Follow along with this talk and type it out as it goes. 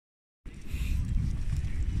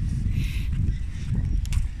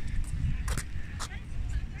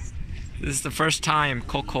This is the first time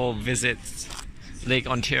Coco visits Lake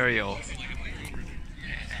Ontario.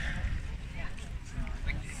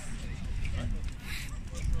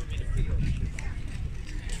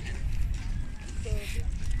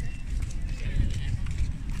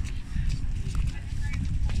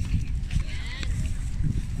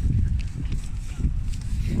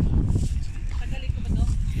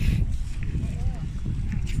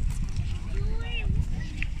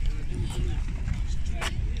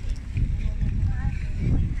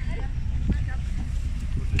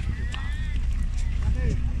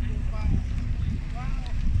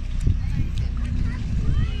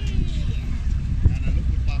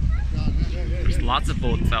 There's lots of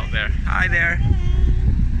boats out there. Hi there.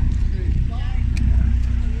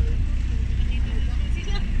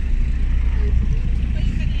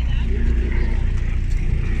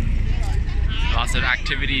 Lots of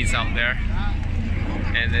activities out there.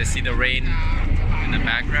 And I see the rain in the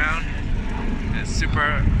background. There's a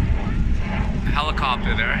super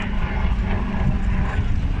helicopter there.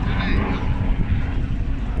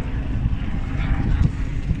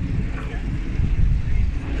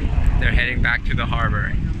 They're heading back to the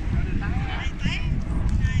harbor.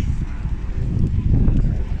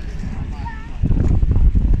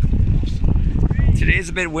 Today's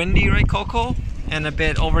a bit windy, right, Coco? And a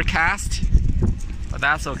bit overcast, but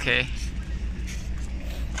that's okay.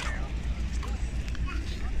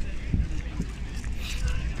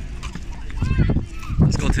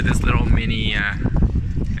 Let's go to this little mini, I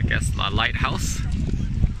guess, lighthouse.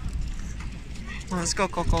 Well, let's go,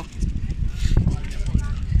 Coco.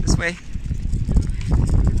 This way.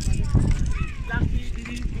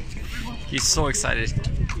 He's so excited.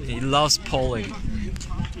 He loves polling.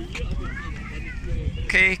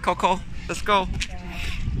 Okay, Coco, let's go.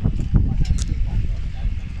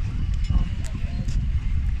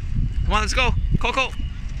 Come on, let's go, Coco.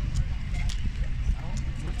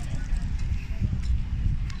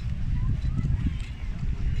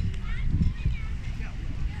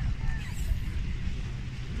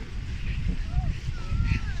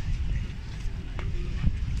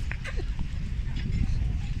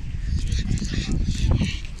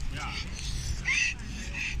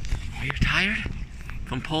 Are you tired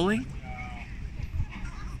from polling?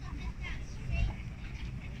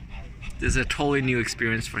 This is a totally new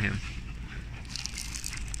experience for him.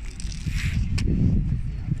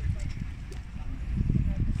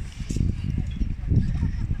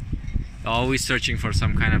 Always searching for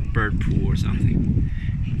some kind of bird poo or something.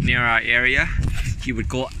 Near our area, he would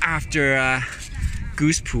go after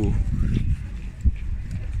goose poo.